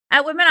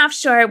At Women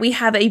Offshore, we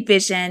have a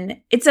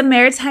vision. It's a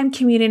maritime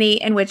community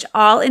in which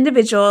all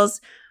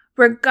individuals,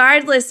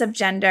 regardless of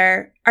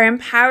gender, are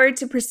empowered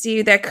to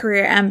pursue their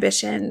career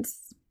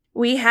ambitions.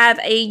 We have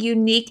a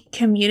unique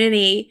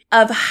community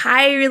of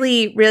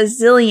highly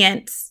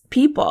resilient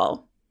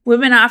people.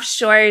 Women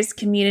Offshore's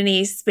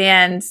community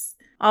spans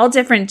all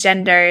different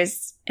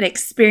genders and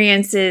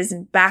experiences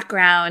and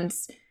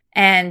backgrounds,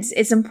 and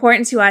it's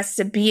important to us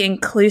to be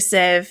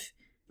inclusive.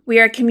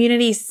 We are a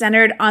community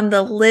centered on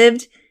the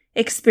lived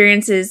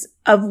experiences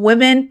of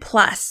women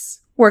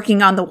plus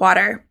working on the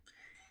water.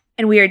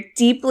 And we are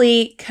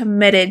deeply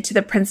committed to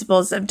the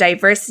principles of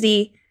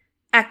diversity,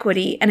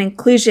 equity, and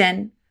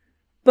inclusion,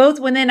 both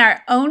within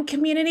our own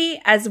community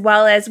as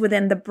well as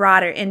within the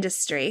broader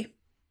industry.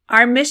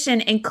 Our mission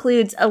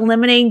includes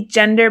eliminating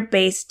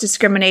gender-based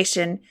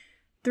discrimination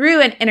through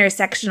an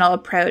intersectional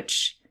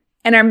approach,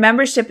 and our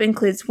membership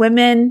includes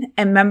women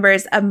and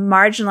members of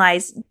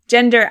marginalized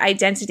gender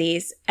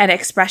identities and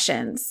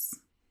expressions.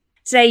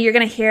 Today, you're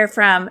going to hear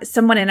from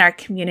someone in our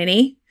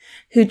community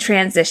who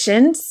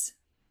transitions.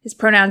 His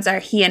pronouns are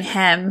he and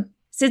him,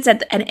 sits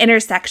at an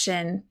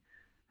intersection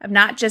of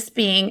not just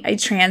being a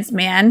trans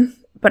man,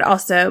 but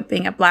also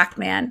being a Black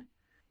man.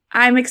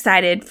 I'm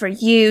excited for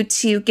you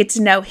to get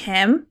to know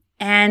him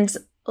and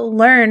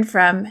learn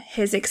from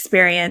his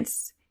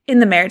experience in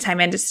the maritime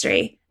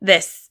industry.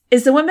 This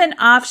is the Women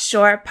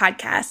Offshore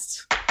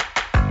Podcast.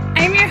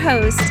 I'm your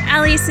host,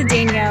 Ali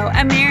Cedeno,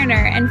 a mariner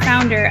and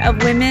founder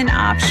of Women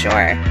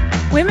Offshore.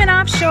 Women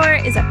Offshore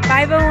is a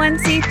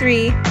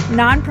 501c3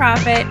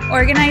 nonprofit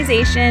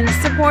organization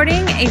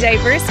supporting a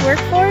diverse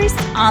workforce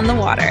on the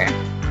water.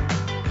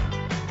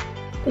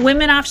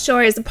 Women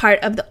Offshore is a part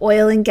of the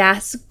Oil and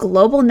Gas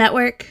Global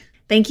Network.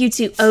 Thank you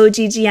to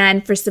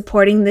OGGN for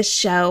supporting this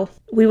show.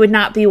 We would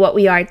not be what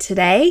we are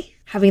today,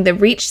 having the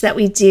reach that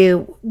we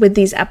do with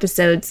these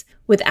episodes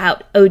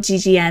without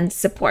OGGN's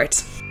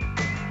support.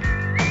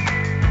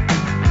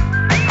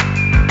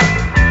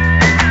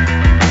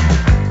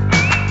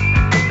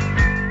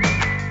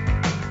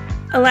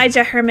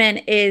 Elijah Herman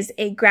is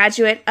a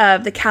graduate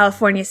of the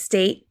California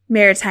State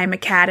Maritime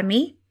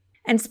Academy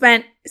and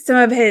spent some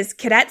of his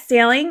cadet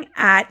sailing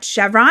at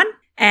Chevron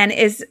and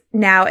is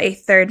now a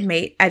third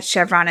mate at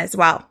Chevron as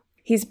well.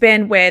 He's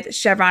been with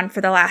Chevron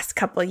for the last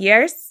couple of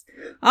years,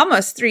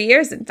 almost 3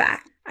 years, in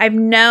fact. I've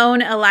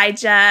known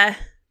Elijah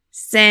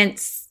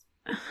since,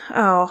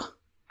 I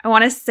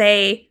want to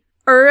say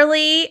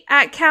early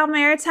at Cal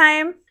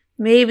Maritime,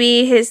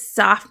 maybe his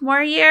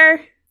sophomore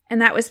year.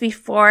 And that was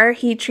before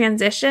he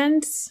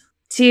transitioned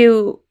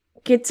to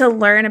get to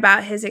learn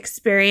about his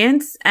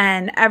experience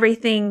and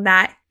everything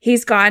that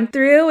he's gone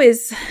through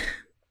is,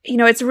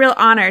 it's a real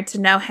honor to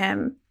know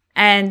him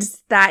and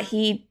that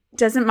he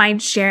doesn't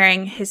mind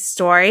sharing his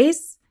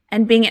stories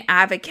and being an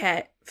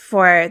advocate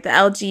for the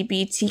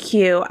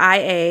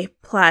LGBTQIA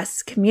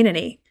plus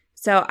community.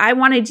 So I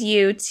wanted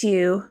you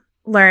to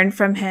learn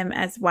from him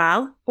as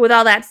well. With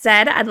all that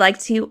said, I'd like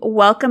to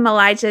welcome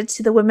Elijah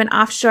to the Women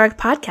Offshore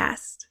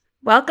podcast.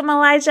 Welcome,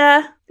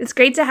 Elijah. It's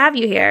great to have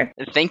you here.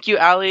 Thank you,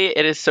 Ali.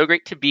 It is so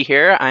great to be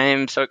here. I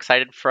am so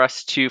excited for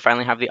us to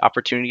finally have the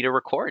opportunity to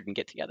record and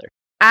get together.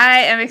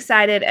 I am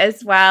excited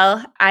as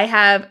well. I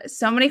have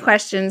so many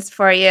questions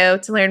for you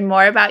to learn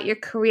more about your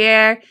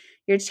career,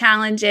 your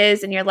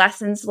challenges, and your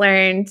lessons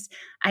learned.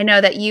 I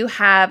know that you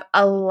have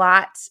a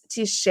lot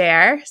to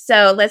share.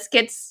 So let's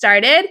get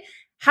started.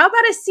 How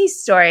about a sea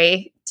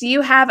story? Do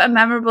you have a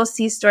memorable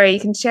sea story you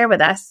can share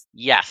with us?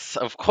 Yes,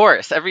 of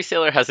course. Every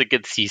sailor has a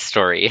good sea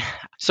story.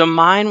 So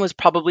mine was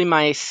probably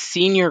my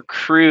senior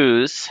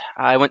cruise.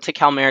 I went to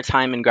Cal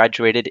Maritime and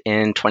graduated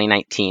in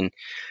 2019.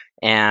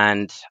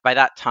 And by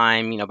that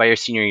time, by your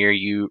senior year,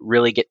 you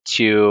really get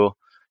to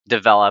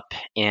develop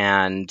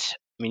and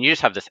you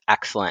just have this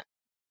excellent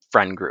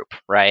friend group,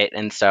 right?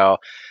 And so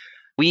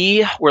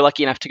we were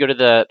lucky enough to go to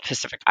the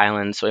Pacific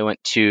Islands. So we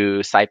went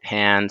to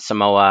Saipan,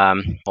 Samoa,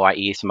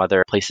 Hawaii, some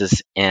other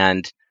places,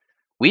 and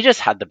we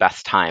just had the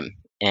best time.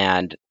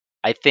 And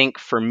I think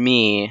for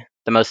me,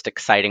 the most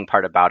exciting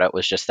part about it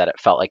was just that it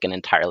felt like an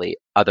entirely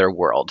other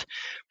world.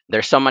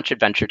 There's so much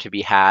adventure to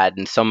be had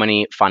and so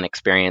many fun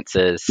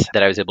experiences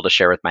that I was able to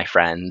share with my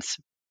friends.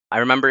 I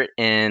remember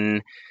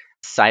in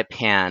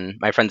Saipan,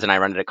 my friends and I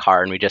rented a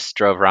car and we just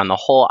drove around the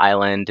whole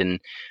island, and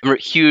I'm a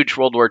huge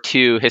World War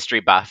II history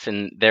buff,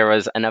 and there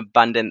was an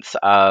abundance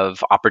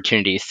of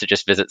opportunities to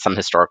just visit some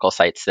historical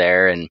sites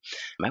there. And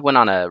I went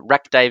on a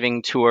wreck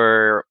diving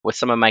tour with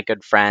some of my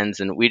good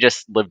friends, and we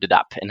just lived it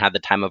up and had the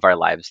time of our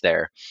lives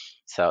there.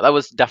 So that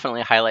was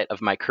definitely a highlight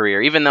of my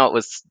career, even though it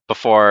was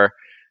before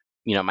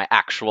my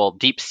actual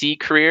deep sea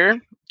career.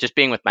 Just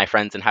being with my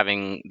friends and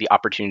having the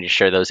opportunity to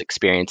share those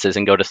experiences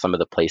and go to some of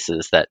the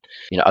places that,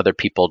 other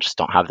people just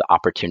don't have the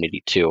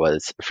opportunity to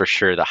was for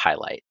sure the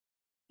highlight.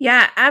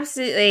 Yeah,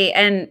 absolutely.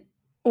 And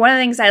one of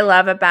the things I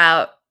love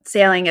about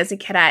sailing as a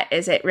cadet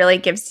is it really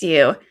gives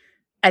you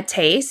a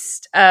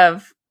taste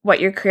of what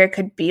your career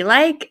could be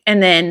like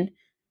and then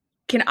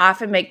can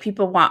often make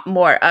people want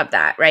more of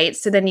that, right?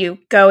 So then you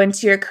go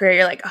into your career,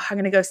 you're like, oh, I'm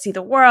going to go see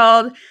the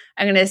world.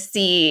 I'm going to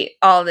see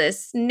all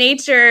this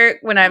nature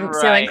when I'm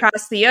sailing Right.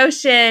 across the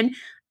ocean.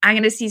 I'm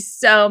going to see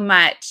so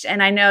much.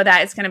 And I know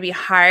that it's going to be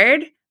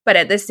hard, but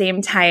at the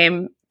same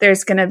time,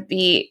 there's going to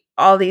be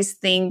all these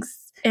things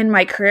in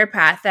my career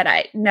path that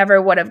I never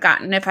would have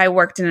gotten if I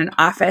worked in an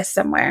office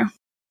somewhere.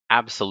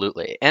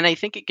 Absolutely. And I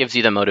think it gives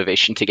you the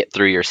motivation to get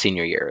through your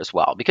senior year as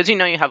well, because you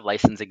have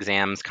license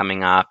exams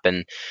coming up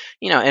and,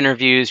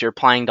 interviews, you're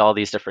applying to all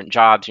these different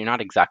jobs. You're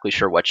not exactly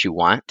sure what you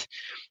want,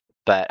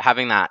 but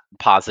having that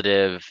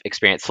positive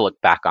experience to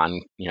look back on,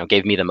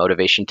 gave me the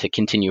motivation to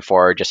continue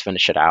forward, just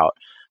finish it out.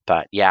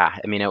 But yeah,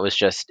 I mean, it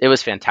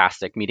was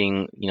fantastic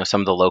meeting,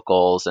 some of the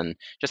locals and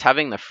just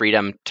having the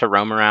freedom to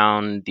roam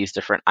around these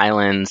different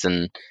islands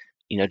and,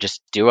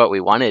 just do what we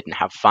wanted and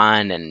have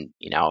fun and,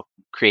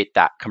 create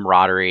that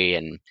camaraderie.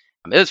 And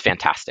it was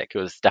fantastic. It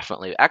was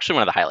definitely actually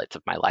one of the highlights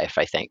of my life,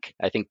 I think.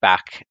 I think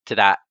back to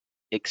that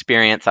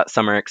experience, that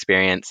summer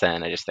experience,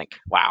 and I just think,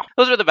 wow,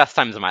 those were the best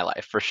times of my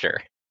life for sure.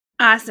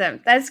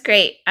 Awesome. That's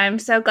great. I'm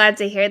so glad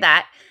to hear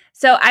that.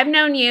 So I've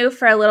known you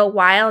for a little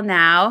while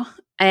now,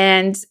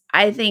 and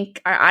I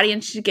think our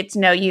audience should get to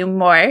know you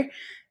more.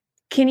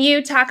 Can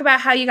you talk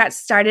about how you got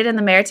started in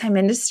the maritime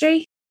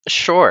industry?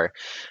 Sure.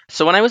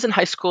 So when I was in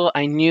high school,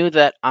 I knew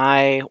that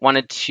I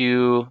wanted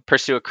to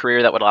pursue a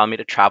career that would allow me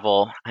to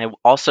travel. I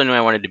also knew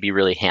I wanted to be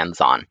really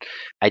hands-on.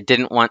 I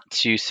didn't want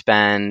to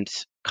spend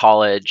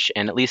college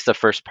and at least the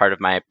first part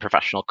of my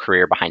professional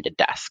career behind a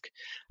desk.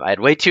 I had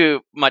way too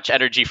much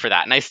energy for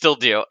that, and I still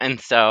do. And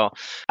so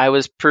I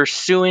was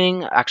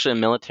pursuing actually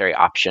a military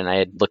option. I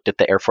had looked at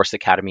the Air Force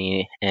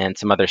Academy and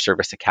some other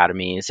service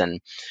academies,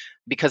 and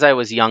because I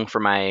was young for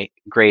my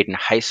grade in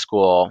high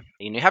school,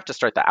 you have to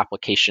start the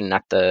application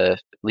at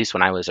least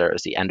when I was there, it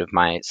was the end of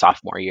my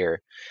sophomore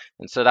year.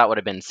 And so that would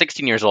have been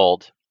 16 years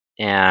old.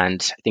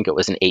 And I think it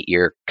was an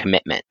 8-year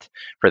commitment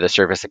for the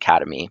service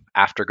academy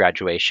after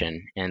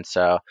graduation. And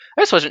so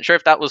I just wasn't sure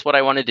if that was what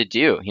I wanted to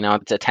do.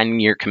 It's a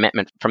 10-year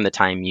commitment from the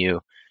time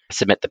you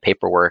submit the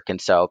paperwork.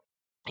 And so,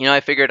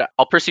 I figured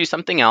I'll pursue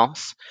something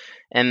else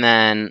and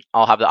then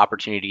I'll have the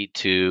opportunity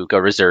to go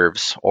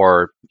reserves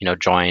or,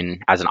 join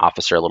as an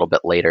officer a little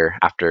bit later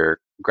after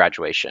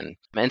graduation.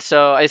 And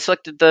so I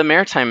selected the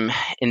maritime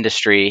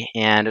industry,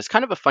 and it's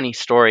kind of a funny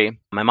story.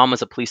 My mom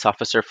was a police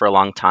officer for a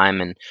long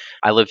time, and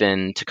I live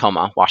in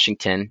Tacoma,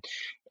 Washington,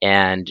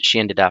 and she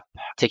ended up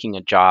taking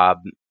a job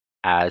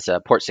as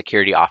a port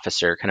security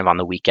officer kind of on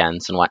the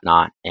weekends and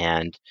whatnot.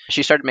 And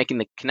she started making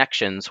the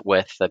connections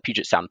with the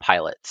Puget Sound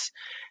pilots.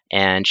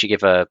 And she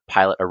gave a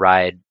pilot a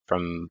ride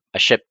from a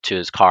ship to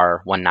his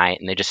car one night,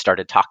 and they just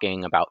started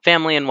talking about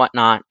family and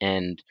whatnot.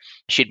 And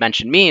she'd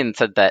mentioned me and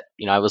said that,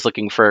 I was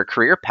looking for a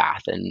career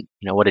path and,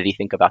 what did he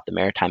think about the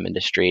maritime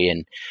industry?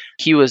 And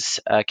he was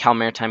a Cal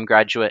Maritime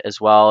graduate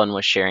as well and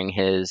was sharing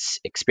his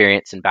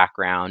experience and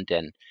background.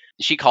 And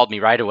she called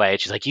me right away.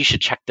 She's like, you should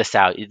check this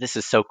out. This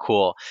is so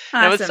cool.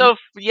 Awesome. And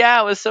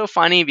it was so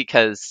funny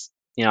because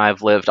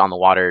I've lived on the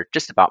water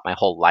just about my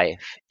whole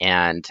life,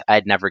 and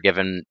I'd never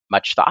given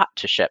much thought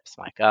to ships.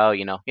 I'm like,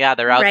 oh, yeah,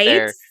 they're out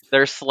there.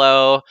 They're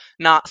slow,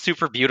 not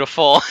super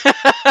beautiful.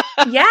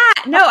 Yeah,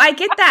 no, I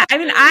get that. I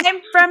mean,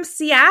 I'm from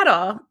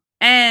Seattle,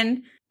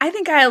 and I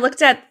think I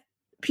looked at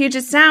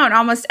Puget Sound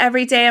almost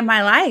every day of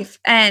my life.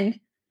 And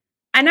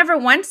I never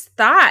once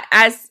thought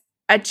as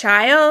a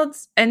child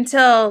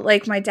until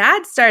like my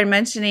dad started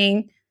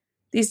mentioning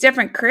these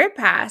different career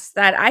paths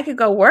that I could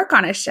go work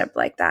on a ship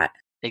like that.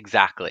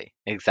 Exactly.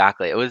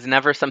 It was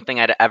never something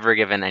I'd ever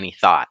given any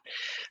thought.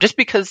 Just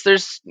because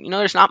there's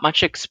not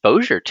much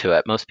exposure to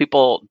it. Most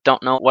people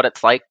don't know what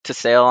it's like to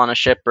sail on a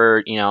ship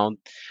or,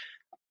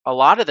 a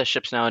lot of the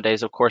ships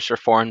nowadays, of course, are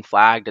foreign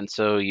flagged. And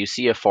so you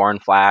see a foreign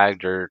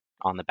flagged or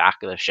on the back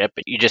of the ship,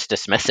 but you just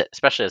dismiss it,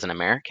 especially as an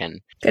American.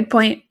 Good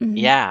point. Mm-hmm.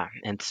 Yeah.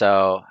 And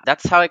so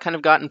that's how I kind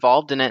of got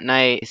involved in it. And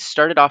I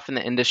started off in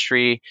the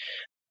industry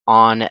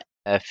on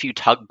a few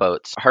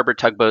tugboats, harbor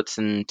tugboats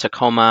in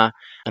Tacoma,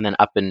 and then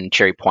up in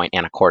Cherry Point,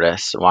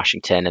 Anacortes,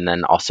 Washington. And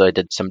then also I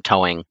did some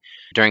towing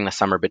during the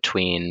summer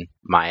between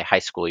my high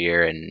school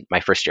year and my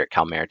first year at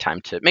Cal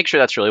Maritime to make sure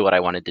that's really what I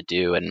wanted to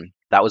do. And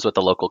that was with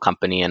a local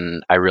company,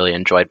 and I really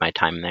enjoyed my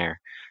time there.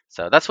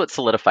 So that's what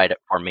solidified it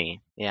for me.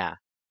 Yeah.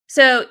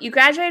 So you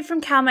graduated from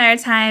Cal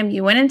Maritime,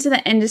 you went into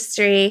the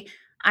industry.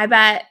 I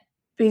bet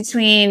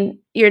between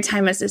your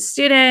time as a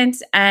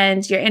student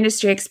and your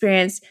industry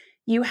experience,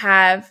 you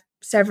have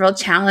several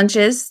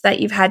challenges that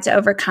you've had to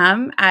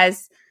overcome.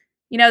 As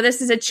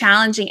this is a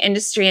challenging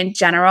industry in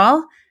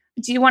general.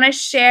 Do you want to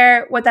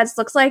share what that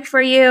looks like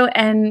for you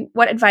and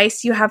what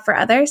advice you have for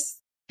others?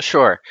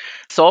 Sure.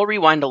 So I'll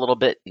rewind a little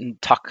bit and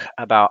talk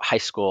about high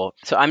school.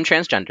 So I'm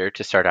transgender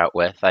to start out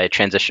with. I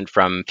transitioned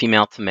from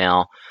female to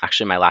male,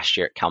 actually my last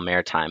year at Cal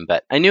Maritime.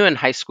 But I knew in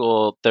high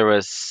school there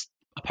was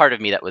a part of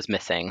me that was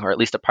missing, or at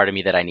least a part of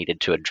me that I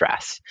needed to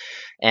address.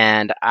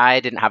 And I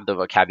didn't have the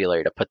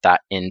vocabulary to put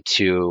that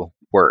into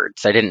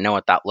words. I didn't know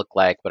what that looked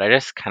like, but I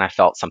just kind of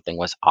felt something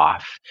was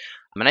off.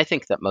 And I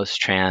think that most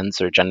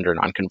trans or gender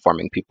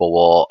nonconforming people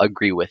will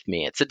agree with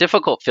me. It's a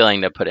difficult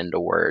feeling to put into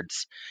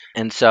words.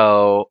 And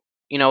so,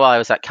 while I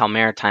was at Cal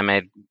Maritime,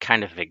 I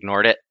kind of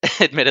ignored it,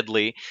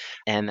 admittedly,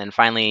 and then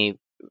finally,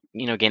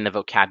 gained the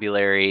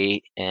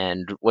vocabulary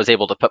and was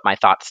able to put my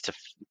thoughts to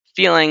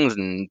feelings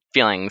and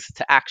feelings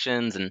to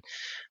actions. And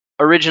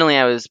originally,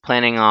 I was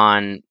planning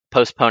on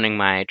postponing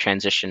my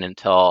transition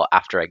until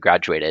after I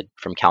graduated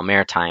from Cal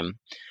Maritime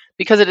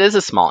because it is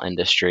a small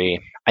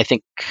industry. I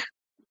think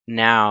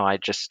now I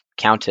just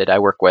counted, I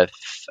work with,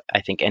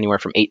 I think, anywhere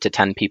from 8 to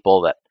 10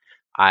 people that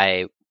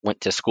I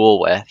went to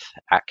school with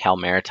at Cal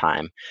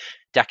Maritime.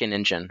 Deck and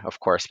engine, of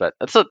course, but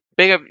it's a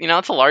big,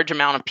 it's a large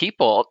amount of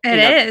people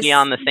to be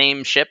on the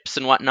same ships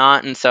and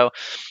whatnot. And so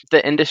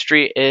the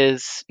industry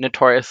is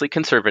notoriously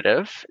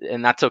conservative,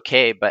 and that's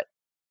okay. But,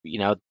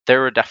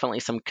 there were definitely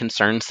some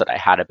concerns that I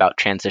had about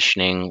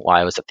transitioning while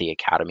I was at the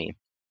academy.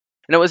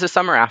 And it was a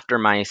summer after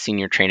my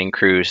senior training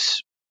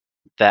cruise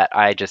that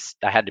I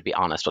had to be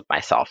honest with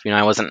myself.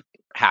 I wasn't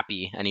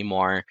happy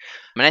anymore.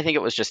 And I think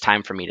it was just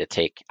time for me to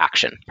take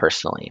action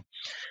personally.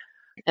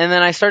 And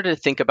then I started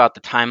to think about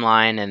the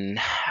timeline,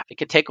 and it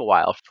could take a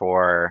while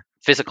for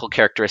physical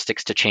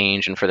characteristics to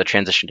change and for the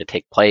transition to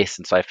take place.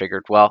 And so I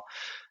figured, well,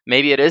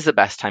 maybe it is the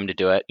best time to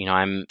do it.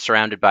 I'm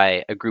surrounded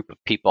by a group of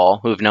people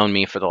who have known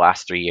me for the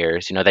last 3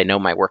 years. They know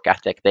my work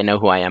ethic. They know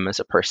who I am as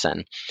a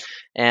person.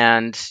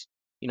 And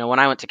when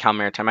I went to Cal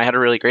Maritime, I had a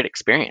really great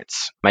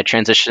experience. I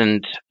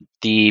transitioned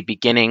the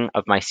beginning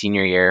of my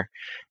senior year,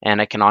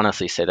 and I can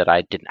honestly say that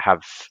I didn't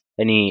have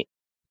any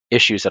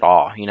issues at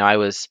all. I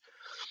was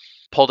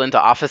pulled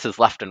into offices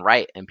left and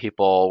right, and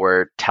people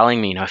were telling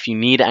me, if you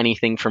need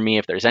anything from me,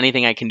 if there's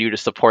anything I can do to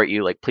support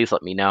you, please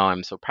let me know.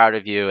 I'm so proud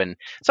of you. And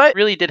so I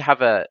really did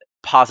have a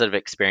positive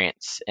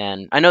experience.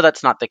 And I know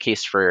that's not the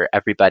case for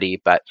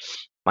everybody, but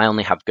I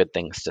only have good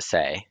things to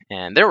say.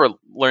 And there were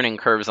learning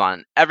curves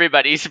on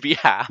everybody's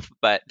behalf,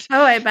 but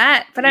I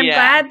bet. But I'm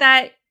glad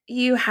that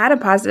you had a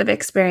positive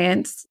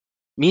experience.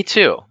 Me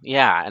too.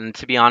 Yeah. And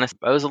to be honest,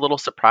 I was a little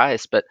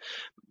surprised, but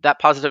that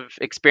positive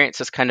experience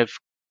has kind of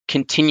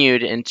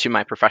continued into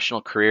my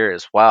professional career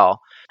as well.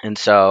 And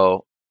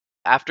so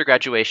after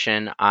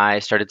graduation, I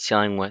started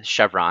sailing with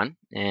Chevron,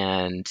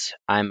 and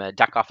I'm a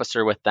deck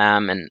officer with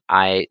them, and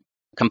I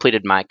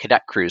completed my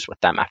cadet cruise with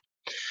them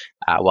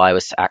while I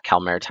was at Cal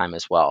Maritime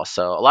as well.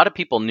 So a lot of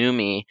people knew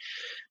me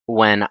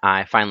when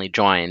I finally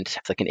joined.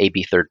 It's like an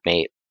AB third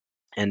mate.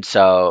 And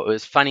so it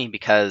was funny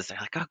because they're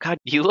like, oh, God,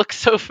 you look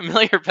so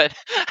familiar, but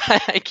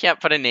I can't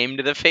put a name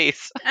to the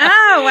face.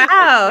 Oh,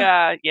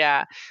 wow.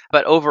 Yeah.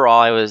 But overall,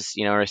 I was,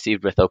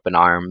 received with open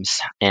arms.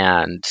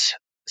 And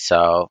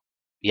so,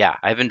 yeah,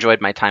 I've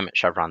enjoyed my time at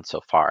Chevron so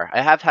far.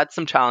 I have had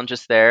some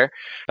challenges there,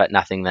 but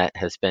nothing that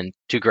has been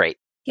too great.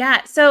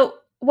 Yeah. So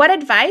what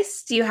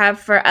advice do you have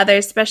for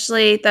others,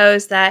 especially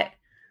those that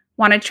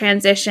want to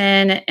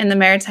transition in the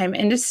maritime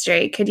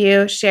industry? Could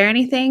you share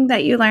anything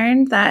that you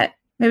learned that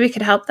maybe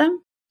could help them?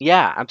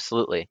 Yeah,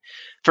 absolutely.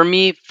 For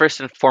me,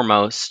 first and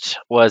foremost,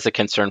 was a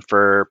concern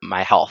for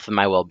my health and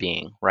my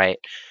well-being, right?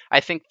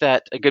 I think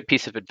that a good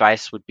piece of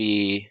advice would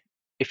be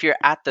if you're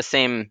at the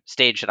same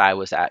stage that I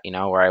was at,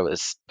 where I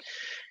was,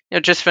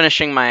 just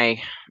finishing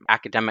my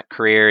academic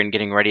career and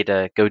getting ready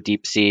to go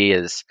deep sea,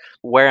 is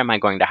where am I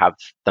going to have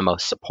the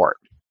most support?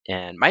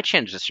 And my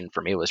transition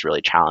for me was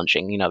really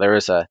challenging. There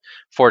was a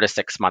 4 to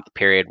 6 month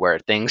period where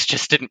things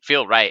just didn't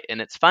feel right. And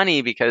it's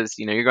funny because,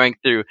 you're going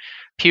through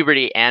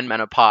puberty and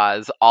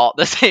menopause all at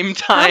the same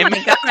time. Oh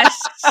my gosh.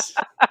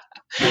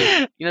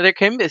 There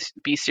can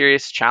be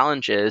serious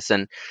challenges.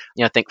 And,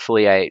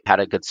 thankfully I had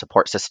a good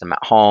support system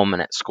at home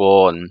and at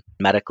school and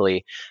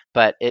medically,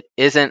 but it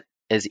isn't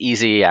as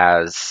easy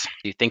as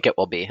you think it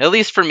will be, at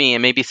least for me.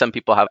 And maybe some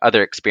people have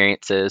other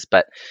experiences,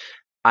 but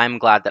I'm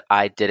glad that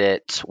I did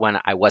it when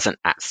I wasn't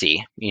at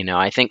sea.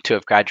 I think to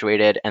have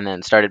graduated and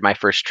then started my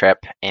first trip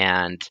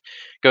and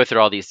go through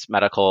all these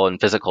medical and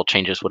physical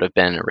changes would have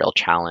been a real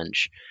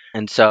challenge.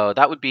 And so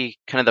that would be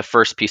kind of the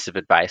first piece of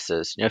advice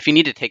is, if you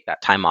need to take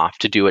that time off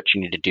to do what you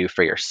need to do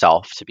for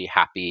yourself, to be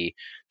happy,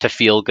 to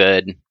feel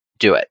good,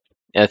 do it.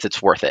 If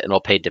it's worth it,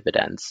 it'll pay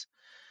dividends.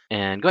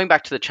 And going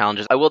back to the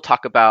challenges, I will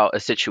talk about a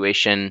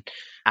situation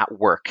at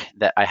work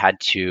that I had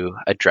to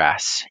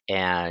address,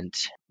 and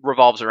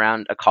revolves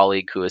around a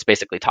colleague who was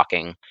basically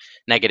talking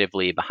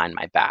negatively behind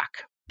my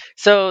back.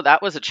 So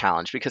that was a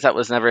challenge because that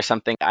was never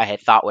something I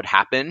had thought would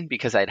happen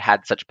because I'd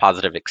had such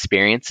positive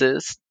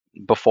experiences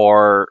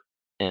before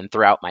and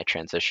throughout my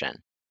transition.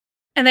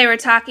 And they were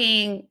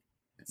talking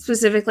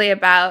specifically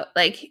about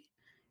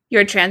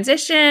your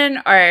transition,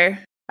 or?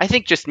 I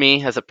think just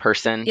me as a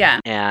person. Yeah.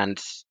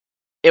 And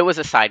it was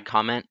a side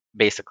comment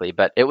basically,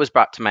 but it was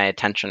brought to my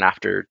attention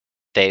after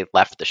they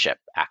left the ship,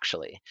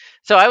 actually.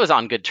 So I was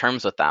on good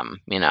terms with them,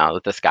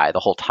 with this guy the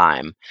whole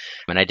time.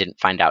 And I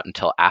didn't find out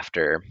until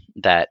after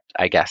that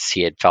I guess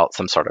he had felt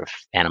some sort of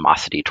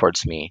animosity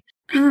towards me.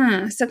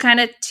 So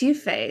kind of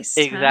two-faced.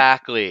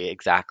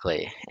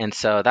 Exactly. And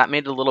so that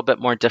made it a little bit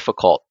more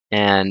difficult.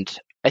 And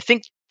I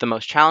think the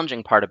most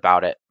challenging part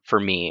about it for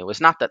me. It was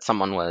not that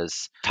someone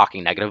was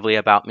talking negatively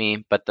about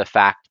me, but the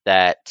fact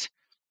that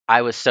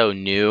I was so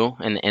new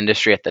in the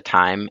industry at the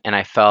time, and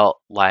I felt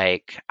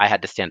like I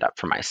had to stand up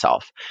for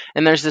myself.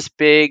 And there's this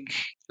big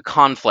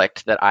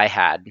conflict that I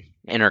had,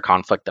 inner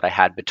conflict that I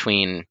had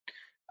between,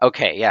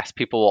 okay, yes,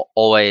 people will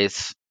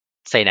always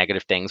say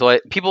negative things.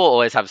 People will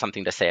always have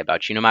something to say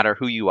about you, no matter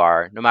who you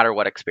are, no matter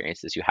what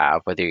experiences you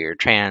have, whether you're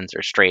trans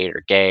or straight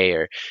or gay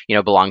or,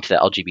 belong to the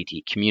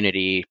LGBT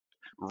community,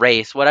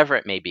 race, whatever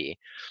it may be.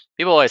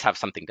 People always have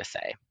something to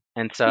say.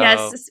 And so,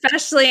 yes,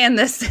 especially in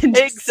this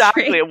industry.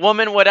 Exactly, a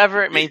woman,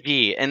 whatever it may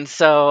be. And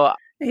so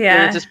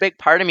there was this big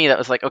part of me that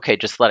was like, okay,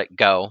 just let it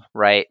go,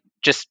 right?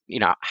 Just,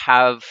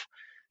 have,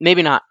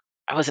 maybe not,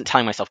 I wasn't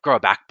telling myself grow a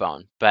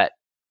backbone, but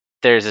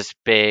there's this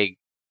big,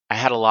 I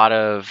had a lot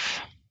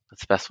of,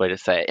 what's the best way to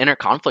say it, inner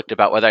conflict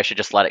about whether I should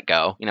just let it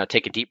go,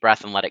 take a deep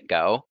breath and let it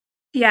go.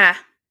 Yeah,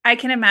 I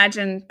can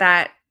imagine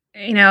that,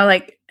 and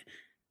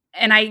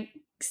I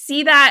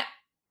see that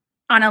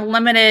on a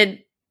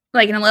limited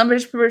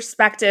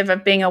perspective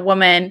of being a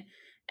woman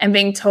and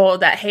being told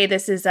that, hey,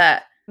 this is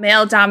a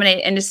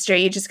male-dominated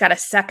industry. You just got to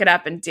suck it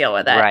up and deal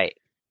with it. Right.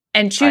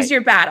 And choose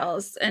your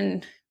battles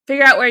and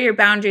figure out where your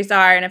boundaries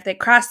are. And if they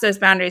cross those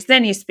boundaries,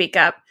 then you speak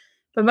up.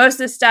 But most of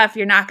the stuff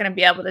you're not going to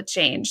be able to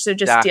change. So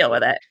just deal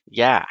with it.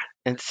 Yeah.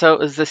 And so it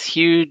was this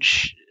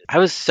huge, I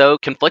was so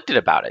conflicted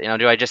about it.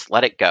 Do I just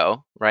let it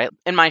go? Right.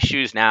 In my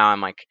shoes now,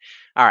 I'm like,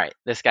 all right,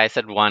 this guy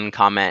said one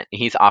comment.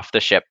 He's off the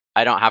ship.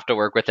 I don't have to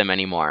work with him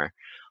anymore.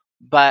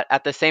 But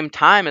at the same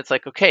time, it's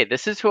like, okay,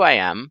 this is who I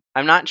am.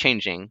 I'm not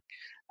changing.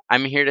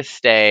 I'm here to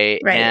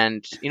stay. Right.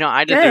 And,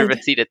 I deserve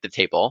a seat at the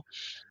table.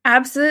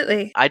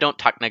 Absolutely. I don't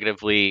talk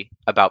negatively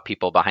about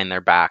people behind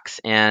their backs.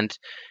 And,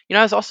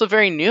 I was also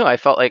very new. I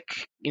felt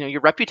like,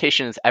 your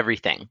reputation is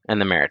everything in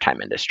the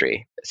maritime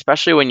industry,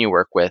 especially when you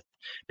work with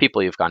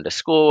people you've gone to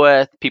school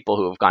with, people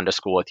who have gone to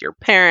school with your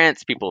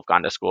parents, people who've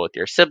gone to school with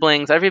your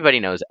siblings. Everybody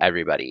knows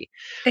everybody.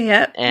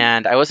 Yeah.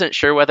 And I wasn't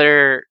sure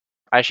whether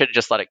I should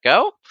just let it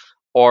go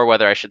or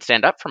whether I should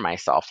stand up for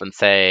myself and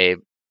say,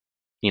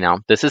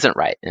 this isn't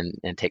right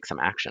and take some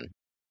action.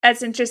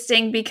 That's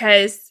interesting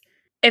because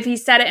if he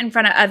said it in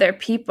front of other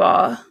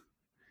people,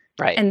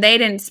 right, and they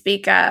didn't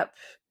speak up,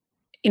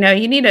 you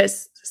need to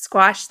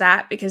squash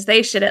that because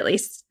they should at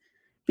least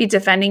be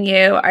defending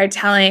you or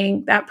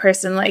telling that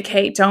person like,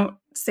 hey, don't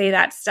say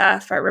that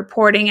stuff or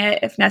reporting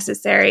it if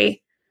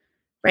necessary,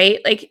 right?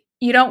 Like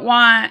you don't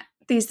want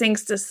these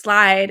things to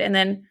slide and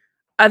then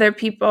other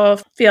people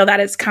feel that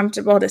it's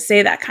comfortable to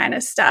say that kind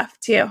of stuff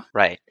too.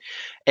 Right.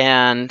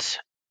 And,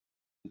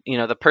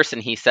 the person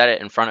he said it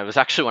in front of was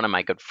actually one of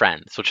my good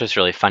friends, which was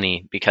really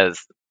funny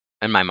because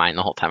in my mind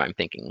the whole time I'm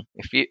thinking,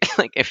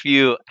 if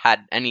you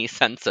had any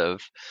sense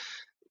of,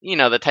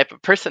 the type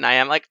of person I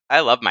am, like I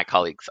love my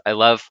colleagues. I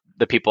love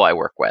the people I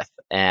work with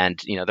and,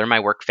 they're my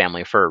work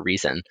family for a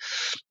reason.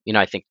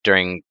 I think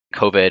during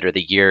COVID or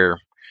the year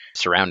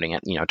surrounding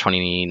it,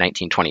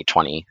 2019,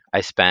 2020,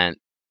 I spent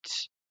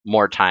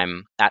more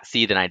time at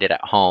sea than I did at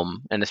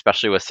home. And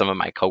especially with some of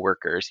my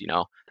coworkers,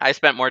 I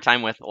spent more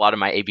time with a lot of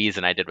my ABs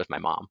than I did with my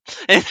mom.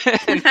 and so,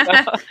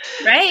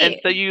 right. And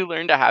so you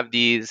learn to have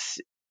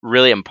these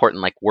really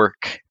important like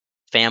work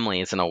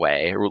families in a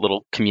way, or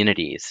little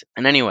communities.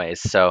 And anyways,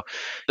 so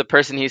the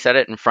person he said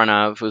it in front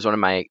of, who was one of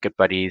my good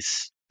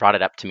buddies, brought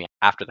it up to me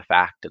after the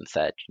fact and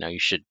said, you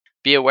should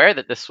be aware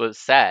that this was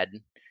said.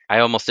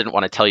 I almost didn't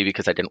want to tell you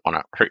because I didn't want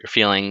to hurt your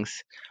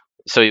feelings.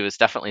 So he was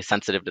definitely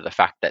sensitive to the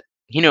fact that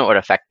he knew it would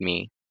affect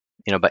me,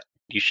 but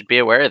you should be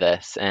aware of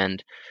this.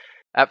 And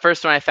at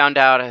first when I found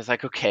out, I was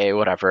like, okay,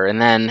 whatever.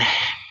 And then,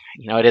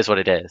 it is what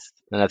it is.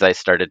 And as I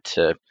started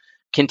to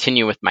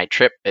continue with my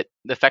trip, it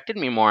affected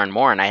me more and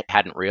more. And I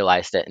hadn't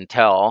realized it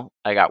until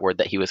I got word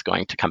that he was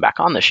going to come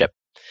back on the ship.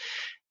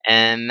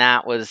 And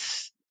that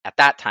was, at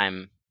that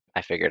time,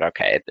 I figured,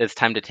 okay, it's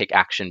time to take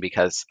action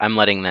because I'm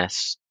letting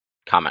this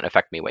comment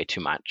affect me way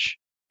too much.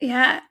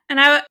 Yeah.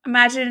 And I would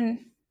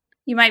imagine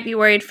you might be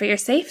worried for your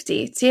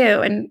safety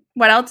too. And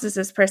what else is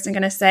this person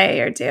going to say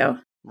or do?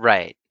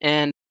 Right.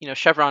 And,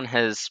 Chevron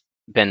has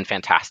been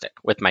fantastic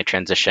with my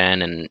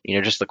transition and,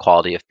 just the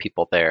quality of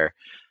people there.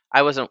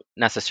 I wasn't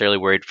necessarily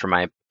worried for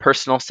my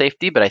personal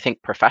safety, but I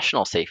think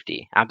professional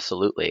safety,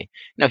 absolutely.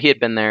 He had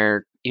been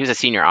there. He was a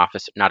senior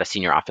officer, not a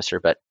senior officer,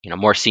 but,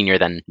 more senior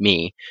than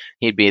me.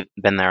 He'd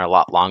been there a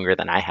lot longer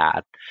than I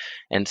had.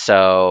 And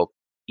so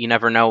you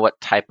never know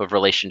what type of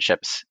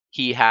relationships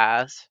he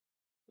has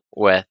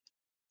with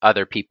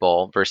other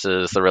people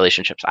versus the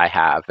relationships I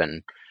have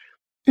and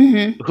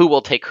who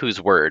will take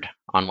whose word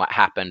on what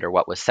happened or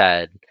what was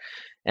said.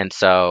 And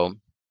so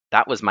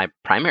that was my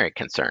primary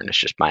concern. It's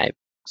just my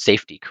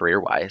safety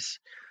career-wise.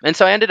 And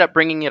so I ended up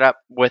bringing it up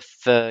with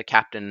the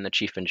captain and the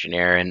chief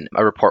engineer, and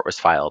a report was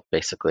filed,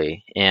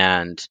 basically.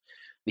 And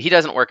he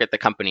doesn't work at the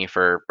company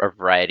for a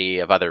variety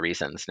of other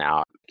reasons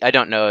now. I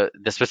don't know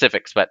the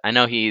specifics, but I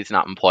know he's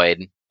not employed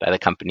by the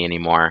company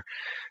anymore.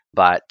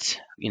 But,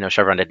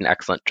 Chevron did an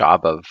excellent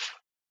job of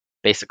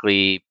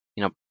basically,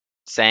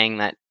 saying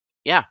that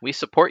yeah, we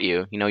support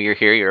you. You're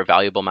here, you're a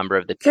valuable member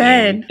of the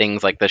team. Good.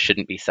 Things like this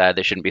shouldn't be said,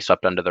 they shouldn't be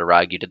swept under the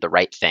rug. You did the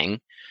right thing,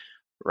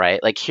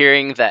 right? Like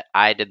hearing that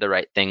I did the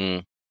right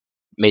thing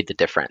made the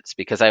difference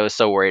because I was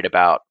so worried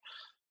about,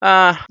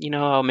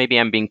 maybe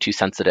I'm being too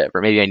sensitive,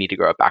 or maybe I need to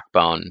grow a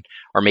backbone,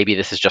 or maybe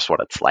this is just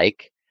what it's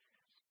like.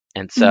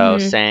 And so Hmm.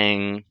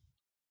 saying,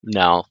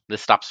 no,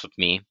 this stops with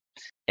me.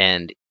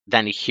 And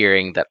then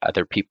hearing that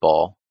other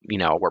people,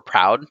 were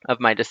proud of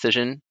my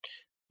decision,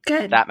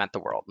 Good. that meant the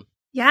world.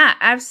 Yeah,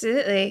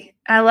 absolutely.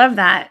 I love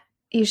that.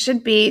 You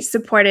should be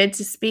supported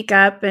to speak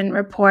up and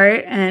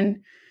report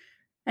and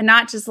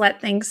not just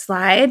let things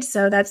slide.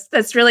 So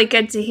that's really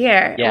good to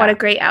hear. Yeah. What a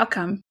great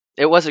outcome.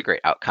 It was a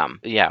great outcome.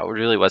 Yeah, it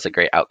really was a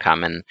great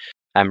outcome. And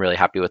I'm really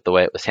happy with the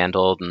way it was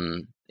handled.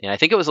 And I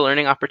think it was a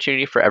learning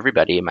opportunity for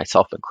everybody,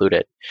 myself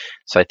included.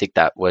 So I think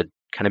that would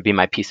kind of be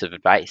my piece of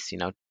advice.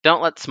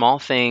 Don't let small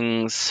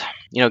things,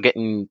 get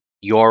in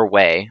your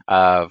way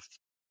of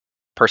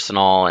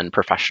personal and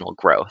professional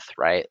growth,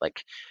 right?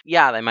 Like,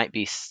 yeah, they might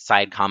be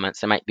side comments,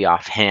 they might be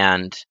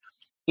offhand.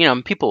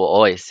 People will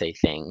always say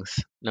things,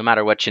 no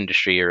matter which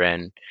industry you're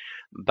in.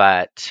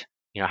 But,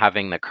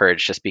 having the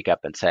courage to speak up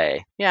and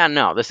say, yeah,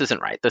 no, this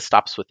isn't right. This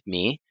stops with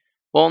me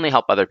will only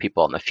help other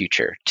people in the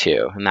future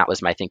too. And that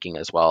was my thinking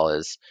as well,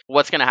 is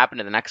what's going to happen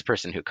to the next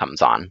person who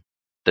comes on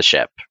the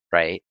ship,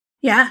 right?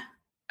 Yeah.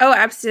 Oh,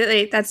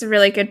 absolutely. That's a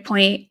really good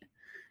point.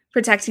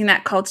 Protecting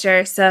that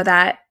culture so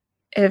that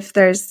if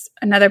there's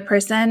another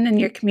person in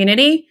your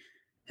community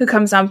who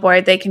comes on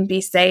board, they can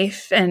be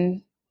safe,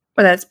 and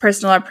whether it's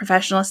personal or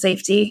professional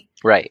safety.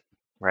 Right.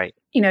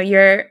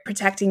 You're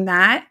protecting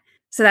that.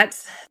 So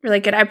that's really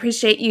good. I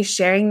appreciate you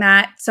sharing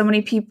that. So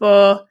many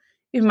people,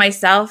 even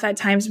myself, at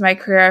times in my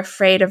career, are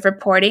afraid of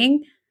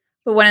reporting.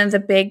 But one of the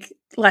big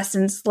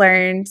lessons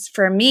learned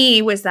for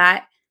me was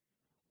that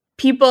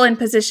people in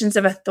positions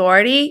of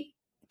authority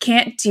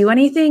can't do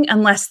anything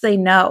unless they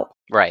know.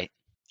 Right.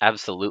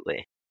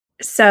 Absolutely.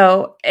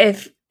 So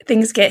if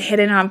things get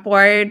hidden on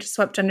board,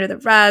 swept under the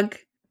rug,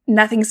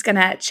 nothing's going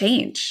to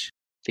change.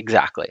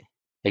 Exactly.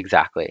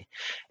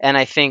 And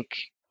I think,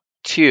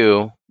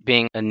 too,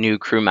 being a new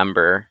crew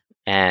member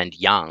and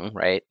young,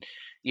 right,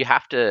 you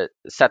have to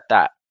set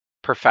that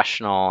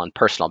professional and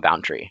personal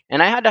boundary.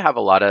 And I had to have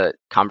a lot of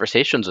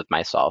conversations with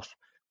myself.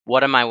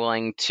 What am I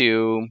willing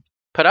to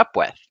put up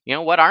with?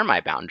 What are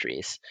my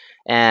boundaries?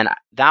 And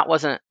that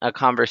wasn't a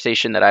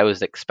conversation that I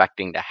was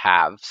expecting to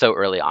have so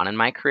early on in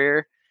my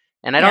career.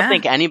 And I don't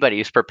think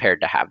anybody's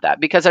prepared to have that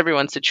because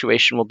everyone's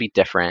situation will be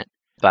different.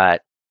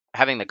 But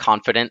having the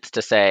confidence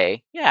to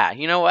say, yeah,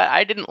 you know what,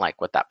 I didn't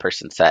like what that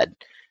person said.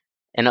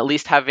 And at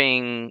least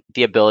having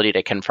the ability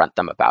to confront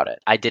them about it.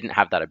 I didn't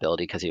have that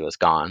ability because he was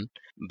gone.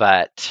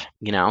 But,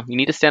 you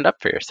need to stand up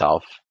for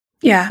yourself.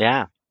 Yeah.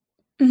 Yeah.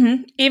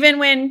 Mm-hmm. Even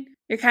when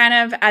you're kind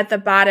of at the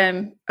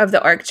bottom of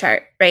the org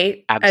chart,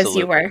 right? Absolutely. As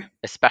you were.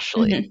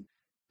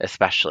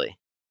 Especially.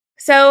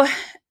 So,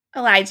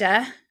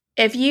 Elijah,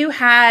 if you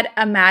had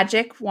a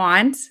magic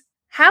wand,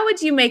 how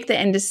would you make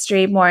the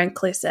industry more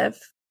inclusive?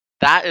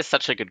 That is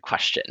such a good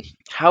question.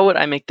 How would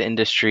I make the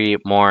industry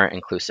more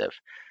inclusive?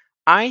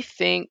 I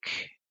think,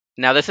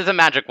 now this is a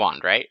magic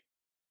wand, right?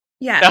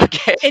 Yeah.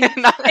 Okay. It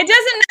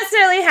doesn't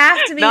necessarily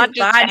have to be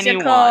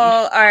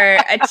logical or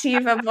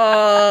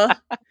achievable.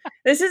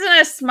 This isn't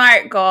a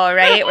SMART goal,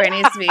 right? Where it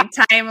needs to be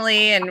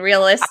timely and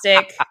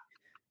realistic.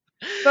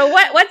 But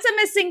what's a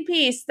missing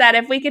piece that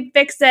if we could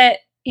fix it,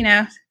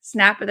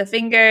 snap of the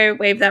finger,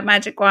 wave that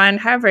magic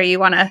wand, however you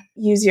want to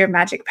use your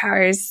magic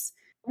powers,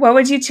 what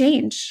would you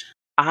change?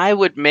 I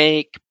would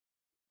make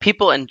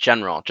people in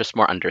general just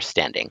more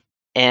understanding.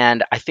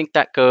 And I think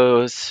that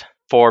goes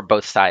for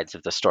both sides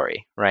of the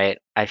story, right?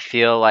 I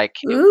feel like,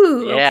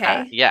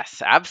 Okay.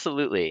 Yes,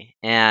 absolutely.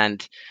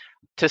 And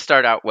to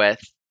start out with,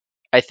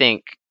 I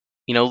think,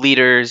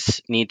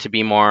 leaders need to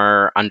be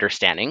more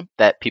understanding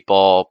that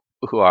people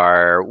who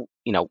are,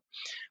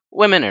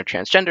 women or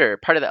transgender,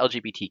 part of the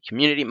LGBT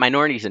community,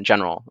 minorities in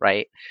general,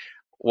 right,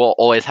 will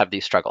always have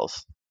these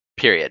struggles,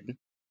 period.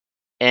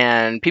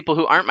 And people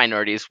who aren't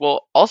minorities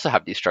will also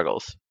have these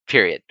struggles,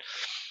 period.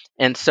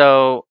 And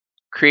so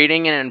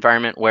creating an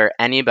environment where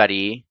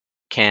anybody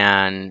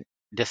can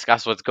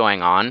discuss what's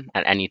going on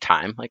at any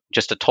time, like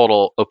just a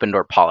total open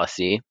door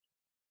policy,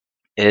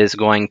 is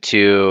going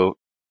to,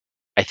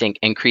 I think,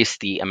 increase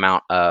the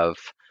amount of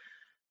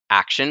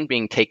action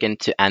being taken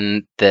to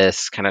end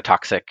this kind of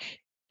toxic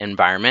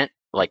environment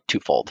like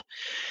twofold.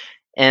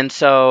 And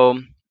so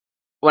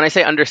when I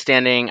say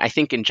understanding, I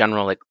think in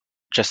general, like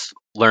just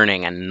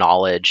learning and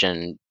knowledge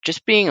and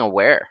just being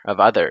aware of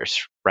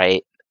others,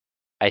 right?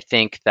 I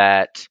think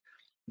that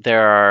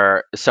there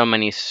are so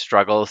many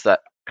struggles that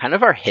kind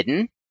of are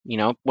hidden.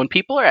 When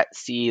people are at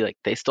sea, like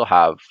they still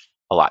have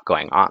a lot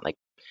going on. Like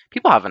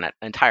people have an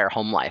entire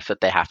home life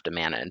that they have to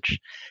manage.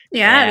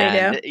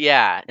 Yeah, they do.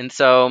 Yeah. And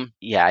so,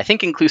 I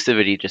think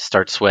inclusivity just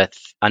starts with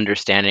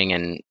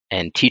understanding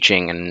and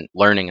teaching and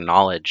learning and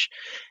knowledge.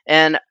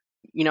 And,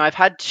 I've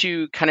had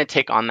to kind of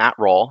take on that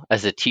role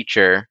as a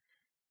teacher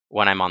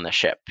when I'm on the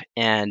ship.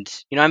 And,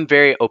 I'm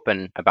very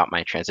open about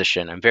my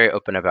transition. I'm very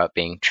open about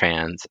being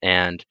trans.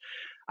 And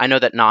I know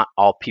that not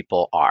all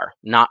people are.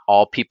 Not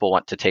all people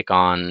want to take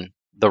on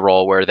the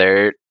role where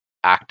they're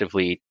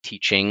actively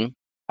teaching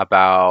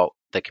about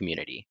the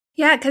community.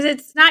 Yeah, because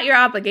it's not your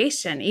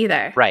obligation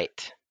either.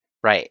 Right.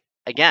 Right.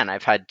 Again,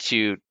 I've had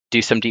to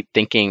do some deep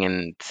thinking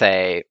and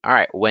say, all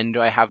right, when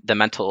do I have the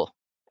mental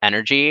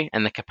energy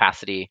and the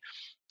capacity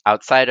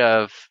outside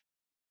of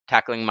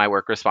tackling my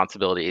work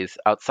responsibilities,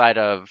 outside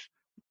of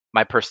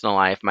my personal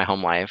life, my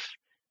home life,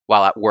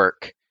 while at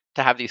work,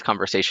 to have these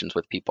conversations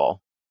with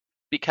people?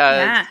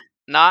 Because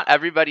not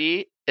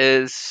everybody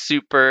is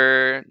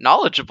super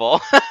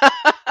knowledgeable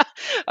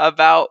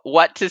about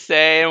what to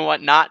say and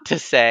what not to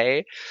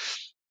say.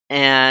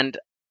 And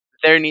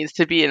there needs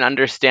to be an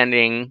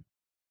understanding,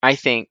 I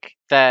think,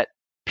 that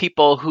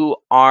people who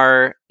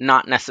are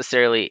not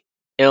necessarily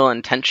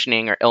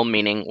ill-intentioning or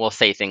ill-meaning will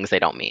say things they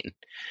don't mean.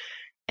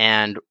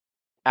 And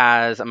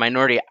as a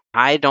minority,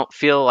 I don't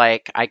feel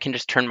like I can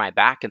just turn my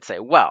back and say,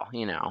 well,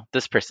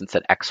 this person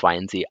said X, Y,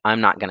 and Z.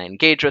 I'm not going to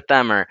engage with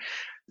them, or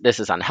this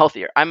is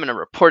unhealthy, or I'm going to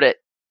report it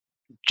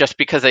just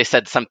because they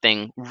said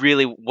something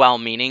really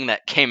well-meaning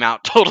that came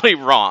out totally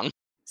wrong.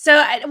 So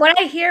what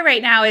I hear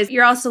right now is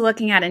you're also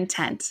looking at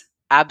intent.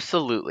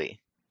 Absolutely.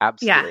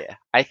 Absolutely. Yeah.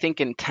 I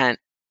think intent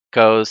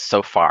goes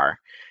so far.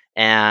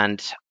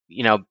 And,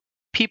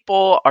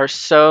 people are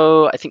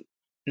I think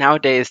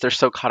nowadays they're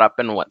so caught up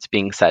in what's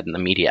being said in the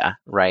media,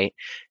 right?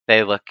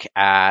 They look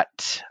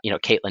at,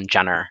 Caitlyn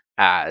Jenner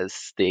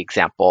as the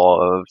example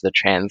of the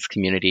trans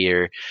community,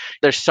 or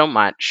there's so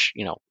much,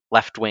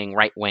 left-wing,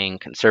 right-wing,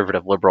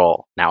 conservative,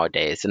 liberal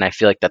nowadays. And I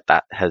feel like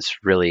that has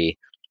really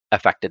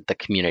affected the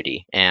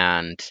community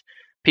and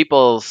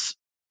people's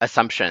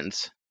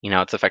assumptions.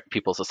 It's affected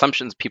people's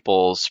assumptions,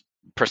 people's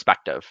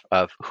perspective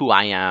of who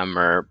I am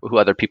or who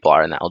other people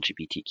are in the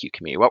LGBTQ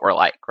community, what we're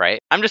like, right?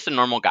 I'm just a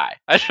normal guy.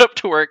 I show up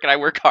to work and I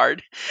work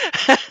hard.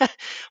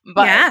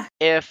 But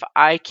if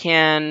I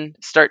can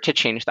start to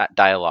change that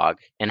dialogue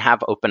and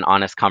have open,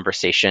 honest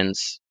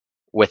conversations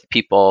with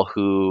people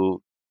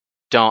who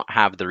don't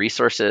have the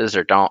resources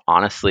or don't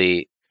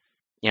honestly,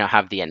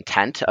 have the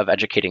intent of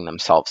educating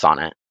themselves on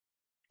it,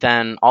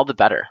 then all the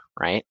better,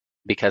 right?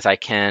 Because I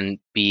can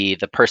be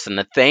the person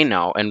that they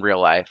know in real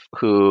life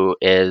who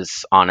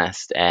is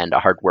honest and a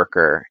hard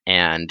worker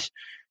and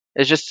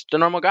is just a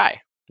normal guy,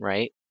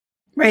 right?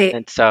 Right.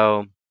 And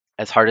so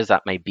as hard as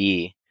that may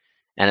be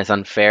and as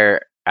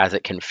unfair as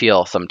it can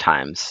feel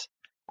sometimes,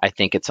 I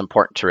think it's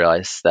important to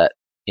realize that,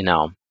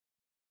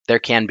 there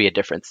can be a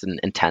difference in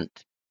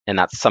intent. And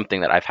that's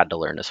something that I've had to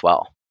learn as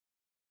well.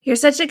 You're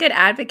such a good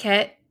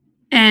advocate.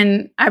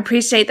 And I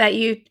appreciate that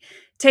you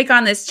take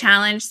on this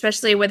challenge,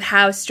 especially with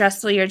how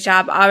stressful your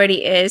job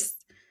already is.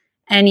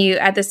 And you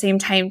at the same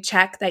time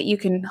check that you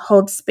can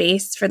hold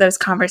space for those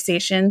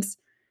conversations,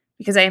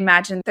 because I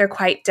imagine they're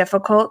quite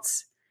difficult.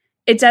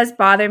 It does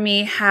bother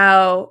me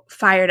how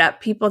fired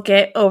up people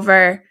get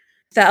over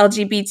the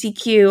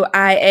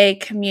LGBTQIA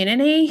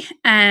community.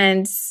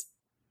 And,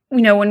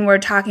 when we're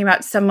talking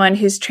about someone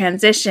who's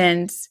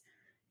transitioned,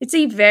 it's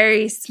a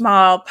very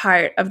small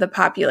part of the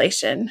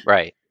population.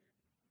 Right.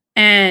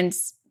 And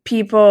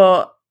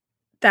people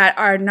that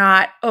are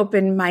not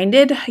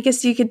open-minded, I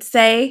guess you could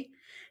say,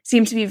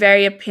 seem to be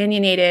very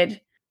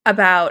opinionated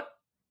about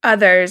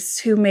others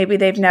who maybe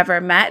they've never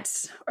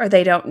met or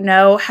they don't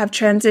know have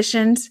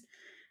transitioned.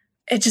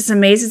 It just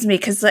amazes me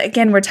because,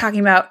 again, we're talking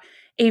about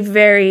a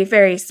very,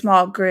 very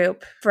small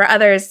group. For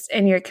others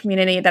in your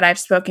community that I've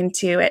spoken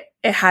to, it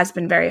has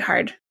been very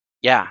hard.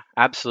 Yeah,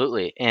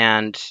 absolutely.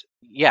 And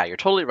yeah, you're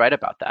totally right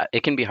about that.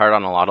 It can be hard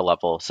on a lot of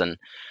levels. And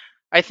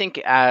I think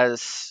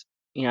as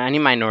any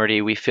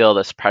minority, we feel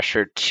this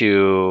pressure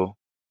to,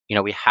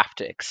 we have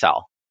to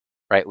excel,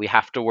 right? We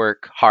have to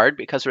work hard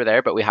because we're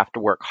there, but we have to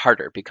work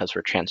harder because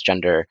we're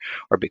transgender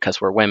or because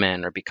we're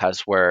women or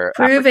because we're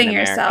proving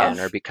yourself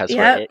or because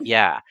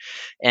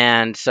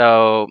And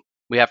so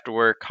we have to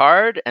work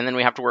hard and then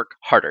we have to work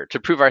harder to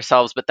prove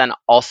ourselves, but then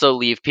also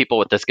leave people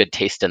with this good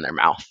taste in their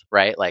mouth,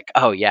 right? Like,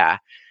 oh yeah,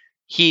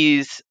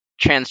 he's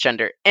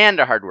transgender and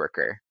a hard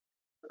worker,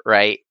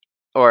 right?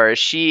 Or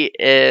she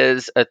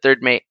is a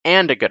third mate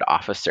and a good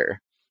officer,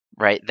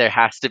 right? There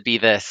has to be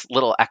this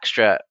little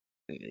extra,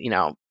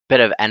 bit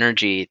of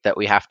energy that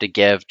we have to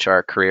give to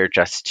our career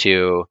just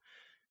to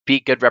be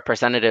good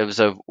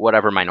representatives of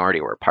whatever minority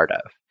we're part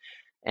of.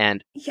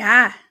 And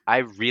I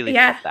really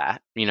felt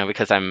that,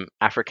 because I'm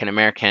African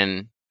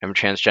American, I'm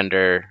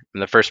transgender, I'm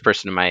the first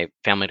person in my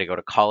family to go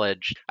to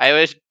college. I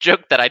always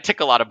joke that I tick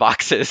a lot of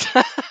boxes.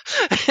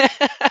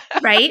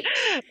 Right?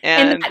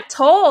 And that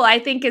toll, I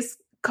think, is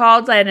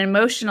called an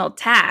emotional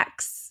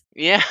tax.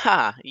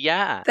 Yeah.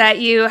 That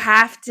you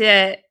have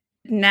to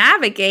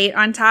navigate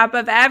on top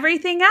of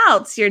everything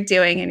else you're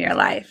doing in your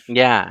life.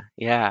 Yeah.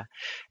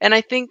 And I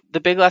think the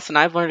big lesson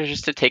I've learned is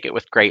just to take it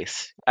with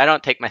grace. I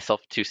don't take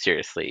myself too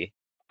seriously.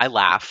 I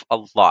laugh a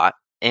lot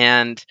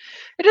And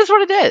it is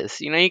what it is.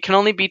 You can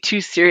only be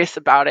too serious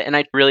about it. And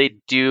I really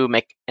do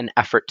make an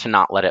effort to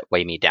not let it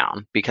weigh me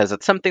down, because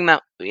it's something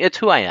that it's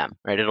who I am,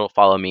 right? It'll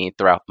follow me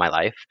throughout my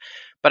life.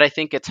 But I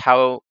think it's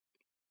how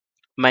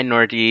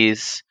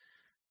minorities,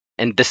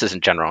 and this is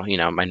in general,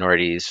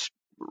 minorities,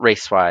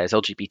 race-wise,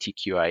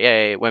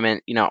 LGBTQIA,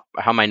 women,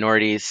 how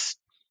minorities,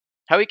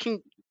 how we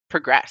can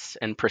progress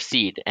and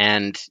proceed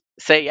and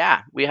say,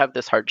 yeah, we have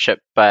this hardship,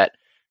 but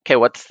okay,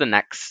 what's the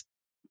next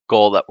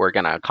goal that we're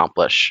going to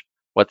accomplish?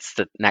 What's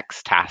the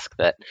next task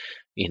that,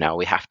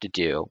 we have to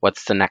do?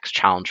 What's the next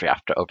challenge we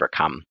have to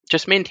overcome?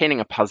 Just maintaining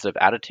a positive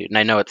attitude. And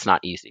I know it's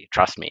not easy,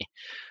 trust me.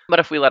 But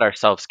if we let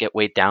ourselves get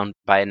weighed down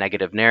by a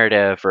negative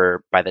narrative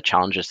or by the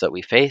challenges that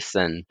we face,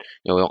 then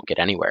we won't get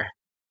anywhere.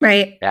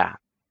 Right. Yeah.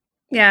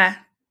 Yeah.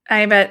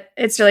 I bet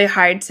it's really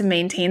hard to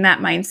maintain that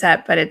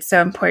mindset, but it's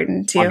so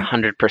important too.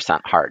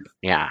 100% hard.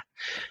 Yeah.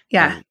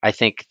 Yeah. I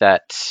think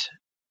that,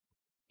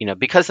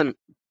 because the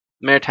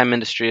maritime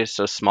industry is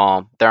so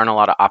small, there aren't a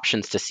lot of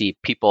options to see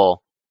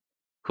people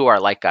who are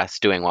like us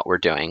doing what we're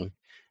doing.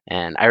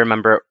 And I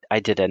remember I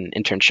did an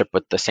internship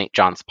with the St.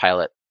 John's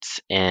pilots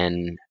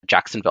in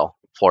Jacksonville,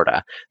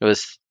 Florida. It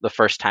was the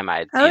first time I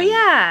had seen... Oh,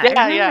 yeah.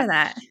 I remember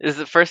that. It was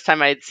the first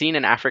time I had seen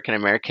an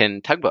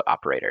African-American tugboat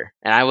operator.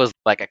 And I was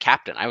like a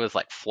captain. I was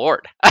like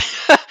floored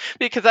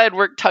because I had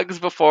worked tugs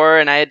before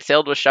and I had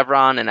sailed with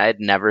Chevron and I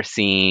had never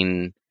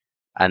seen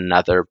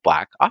another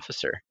Black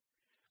officer.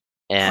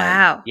 And,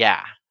 wow.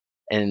 Yeah.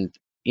 And,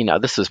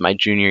 this was my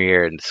junior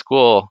year in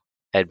school.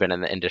 I had been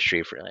in the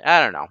industry for,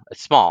 I don't know, a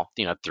small,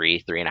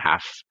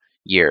 3.5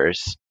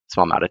 years,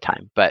 small amount of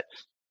time. But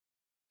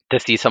to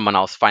see someone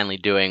else finally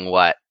doing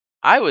what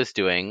I was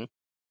doing,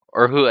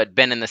 or who had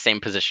been in the same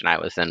position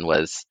I was in,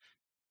 was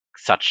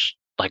such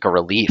like a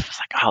relief. It's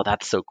like, oh,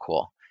 that's so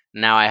cool.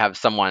 Now I have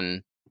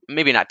someone,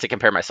 maybe not to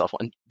compare myself,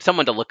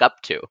 someone to look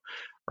up to,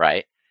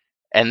 right?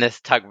 And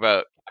this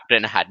tugboat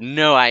captain had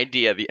no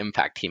idea the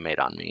impact he made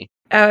on me.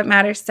 Oh, it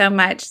matters so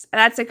much.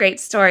 That's a great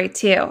story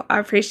too. I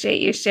appreciate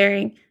you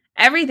sharing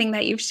everything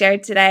that you've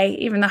shared today,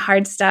 even the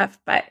hard stuff,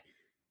 but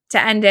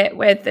to end it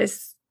with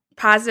this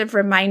positive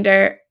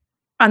reminder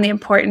on the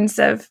importance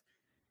of,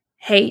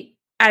 hey,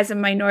 as a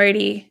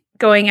minority,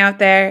 going out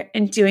there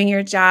and doing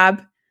your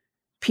job,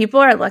 people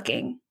are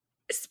looking,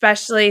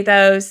 especially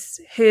those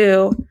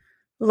who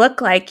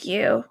look like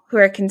you, who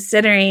are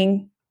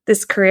considering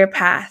this career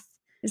path.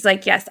 It's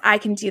like, yes, I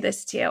can do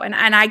this too. And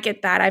I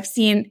get that. I've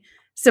seen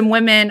some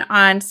women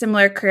on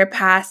similar career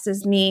paths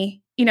as me.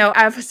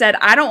 I've said,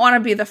 I don't want to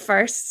be the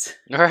first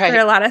for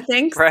a lot of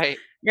things. Right.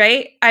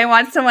 I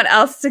want someone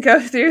else to go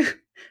through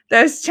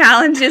those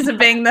challenges of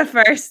being the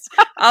first.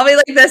 I'll be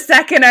like the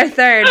second or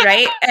third,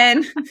 right?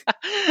 And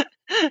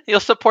you'll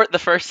support the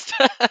first.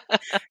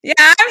 Yeah,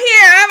 I'm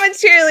here. I'm a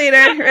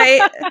cheerleader,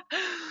 right?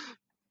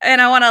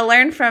 And I want to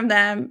learn from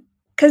them,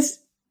 because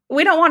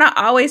we don't want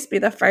to always be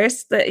the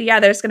first.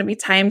 There's going to be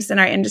times in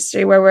our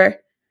industry where we're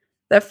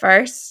the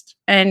first,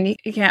 and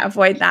you can't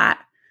avoid that.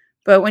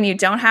 But when you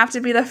don't have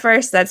to be the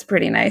first, that's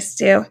pretty nice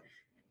too.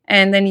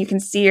 And then you can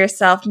see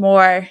yourself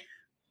more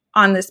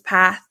on this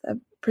path of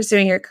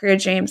pursuing your career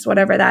dreams,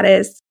 whatever that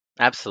is.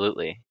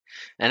 Absolutely.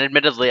 And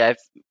admittedly, I've,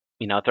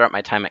 throughout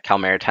my time at Cal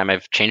Maritime,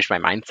 I've changed my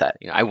mindset.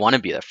 I want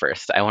to be the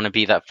first. I want to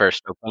be that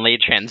first openly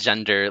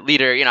transgender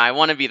leader. I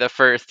want to be the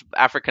first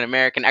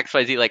African-American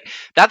XYZ. Like,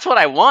 that's what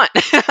I want.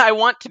 I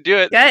want to do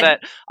it so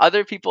that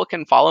other people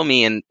can follow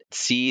me and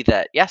see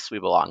that, yes, we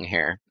belong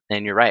here.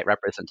 And you're right,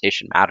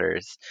 representation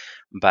matters.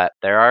 But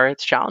there are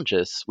its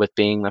challenges with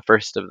being the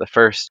first of the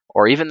first,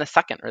 or even the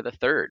second or the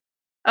third.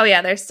 Oh,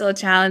 yeah, there's still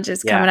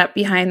challenges coming up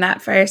behind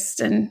that first.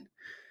 And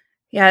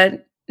yeah,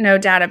 no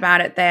doubt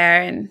about it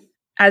there. And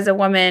as a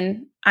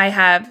woman, I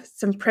have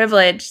some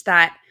privilege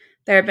that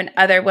there have been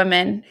other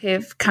women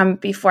who've come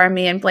before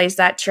me and blazed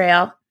that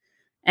trail.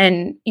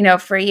 And,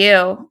 for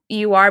you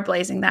are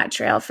blazing that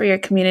trail for your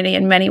community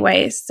in many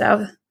ways.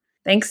 So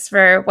thanks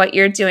for what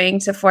you're doing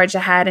to forge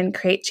ahead and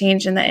create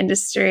change in the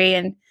industry.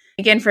 And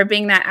again, for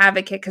being that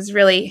advocate, because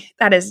really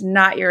that is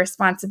not your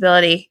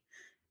responsibility,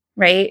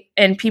 right?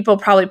 And people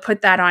probably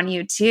put that on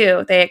you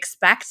too. They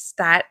expect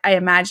that, I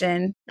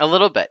imagine. A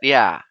little bit.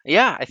 Yeah.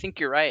 Yeah, I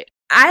think you're right.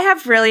 I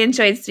have really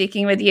enjoyed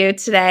speaking with you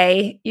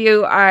today.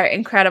 You are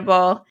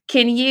incredible.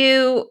 Can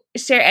you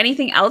share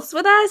anything else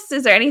with us?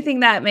 Is there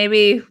anything that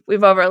maybe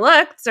we've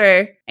overlooked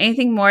or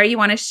anything more you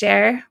want to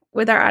share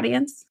with our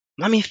audience?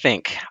 Let me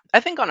think.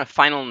 I think on a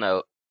final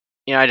note,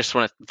 I just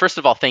want to, first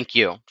of all, thank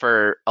you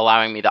for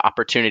allowing me the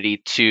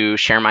opportunity to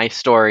share my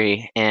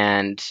story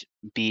and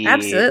be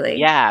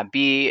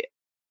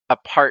a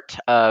part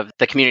of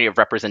the community of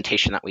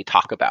representation that we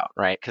talk about,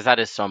 right? Because that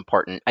is so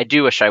important. I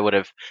do wish I would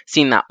have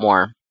seen that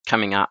more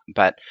coming up.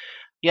 But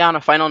yeah, on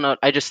a final note,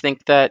 I just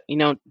think that,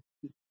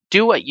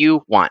 do what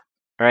you want,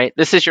 right?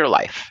 This is your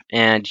life,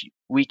 and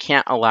we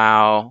can't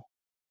allow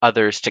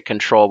others to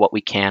control what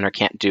we can or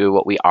can't do,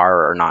 what we are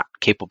or are not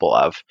capable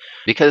of,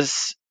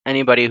 because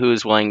anybody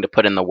who's willing to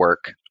put in the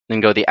work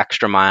and go the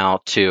extra mile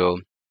to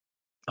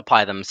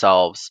apply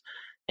themselves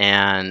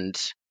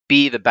and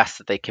be the best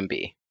that they can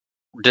be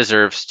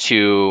deserves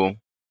to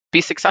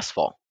be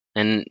successful.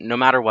 And no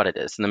matter what it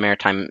is in the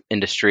maritime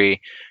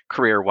industry,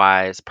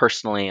 career-wise,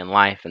 personally, in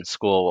life, in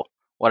school,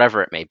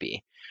 whatever it may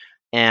be.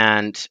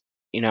 And,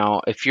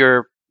 if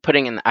you're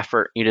putting in the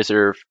effort, you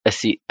deserve a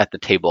seat at the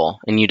table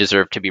and you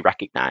deserve to be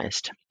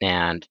recognized.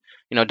 And,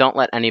 don't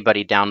let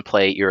anybody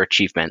downplay your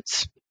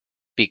achievements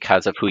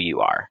because of who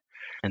you are.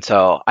 And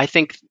so I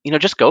think,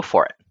 just go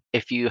for it.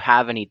 If you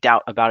have any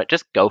doubt about it,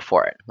 just go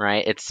for it,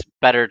 right? It's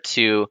better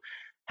to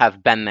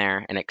have been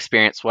there and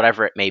experienced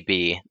whatever it may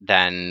be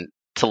than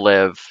to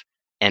live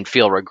and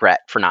feel regret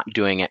for not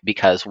doing it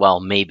because,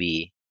 well,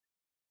 maybe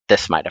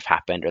this might have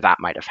happened or that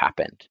might have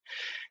happened.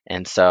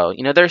 And so,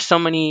 there's so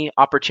many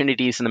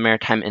opportunities in the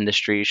maritime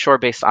industry,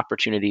 shore-based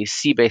opportunities,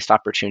 sea-based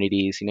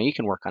opportunities. You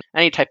can work on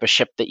any type of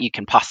ship that you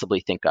can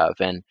possibly think of.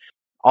 And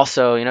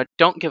also,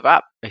 don't give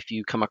up. If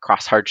you come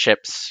across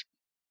hardships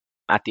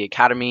at the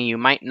academy, you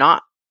might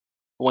not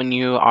when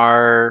you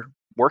are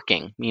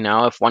working.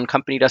 If one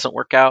company doesn't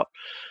work out,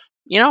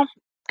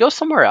 go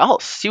somewhere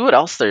else. See what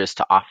else there is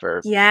to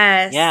offer.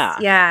 Yes.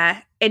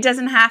 Yeah. It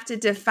doesn't have to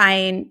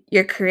define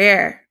your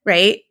career,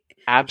 right?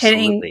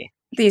 Absolutely. Hitting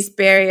these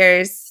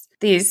barriers,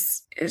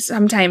 these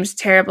sometimes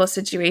terrible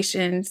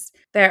situations.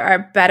 There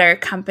are better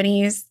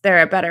companies. There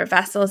are better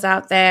vessels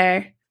out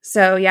there.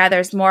 So yeah,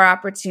 there's more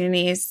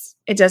opportunities.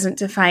 It doesn't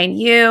define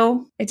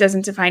you. It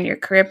doesn't define your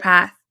career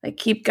path. Like,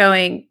 keep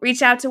going.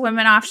 Reach out to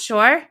Women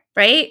Offshore,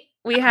 right?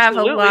 We have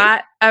a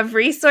lot of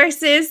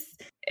resources.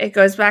 It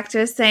goes back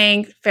to a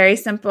saying, very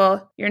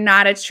simple. You're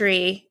not a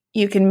tree.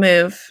 You can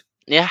move.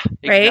 Yeah,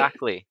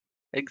 exactly.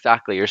 Right?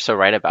 Exactly. You're so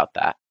right about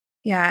that.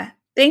 Yeah.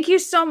 Thank you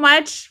so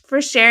much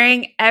for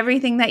sharing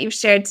everything that you've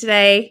shared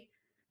today.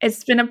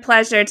 It's been a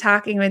pleasure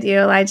talking with you,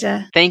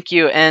 Elijah. Thank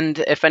you. And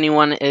if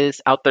anyone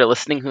is out there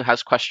listening who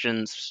has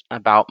questions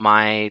about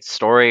my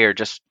story or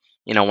just,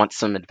 wants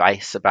some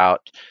advice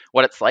about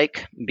what it's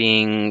like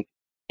being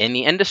in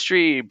the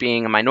industry,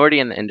 being a minority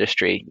in the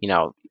industry,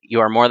 you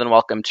are more than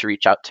welcome to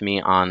reach out to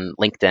me on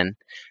LinkedIn.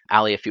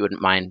 Allie, if you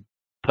wouldn't mind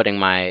putting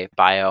my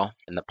bio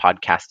in the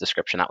podcast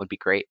description, that would be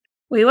great.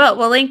 We will.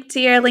 We'll link to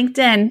your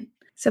LinkedIn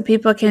so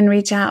people can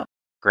reach out.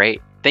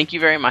 Great. Thank you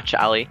very much,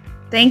 Allie.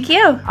 Thank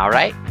you. All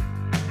right.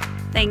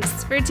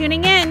 Thanks for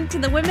tuning in to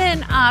the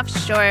Women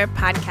Offshore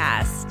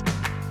podcast.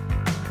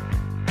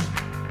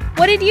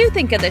 What did you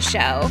think of the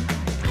show?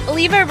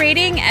 Leave a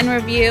rating and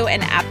review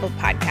in Apple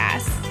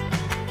Podcasts.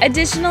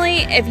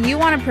 Additionally, if you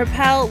want to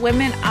propel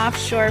Women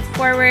Offshore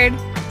forward,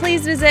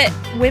 please visit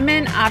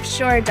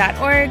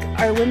womenoffshore.org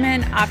or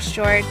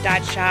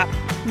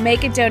womenoffshore.shop,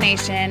 make a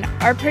donation,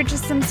 or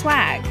purchase some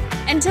swag.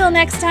 Until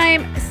next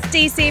time,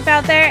 stay safe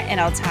out there, and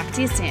I'll talk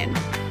to you soon.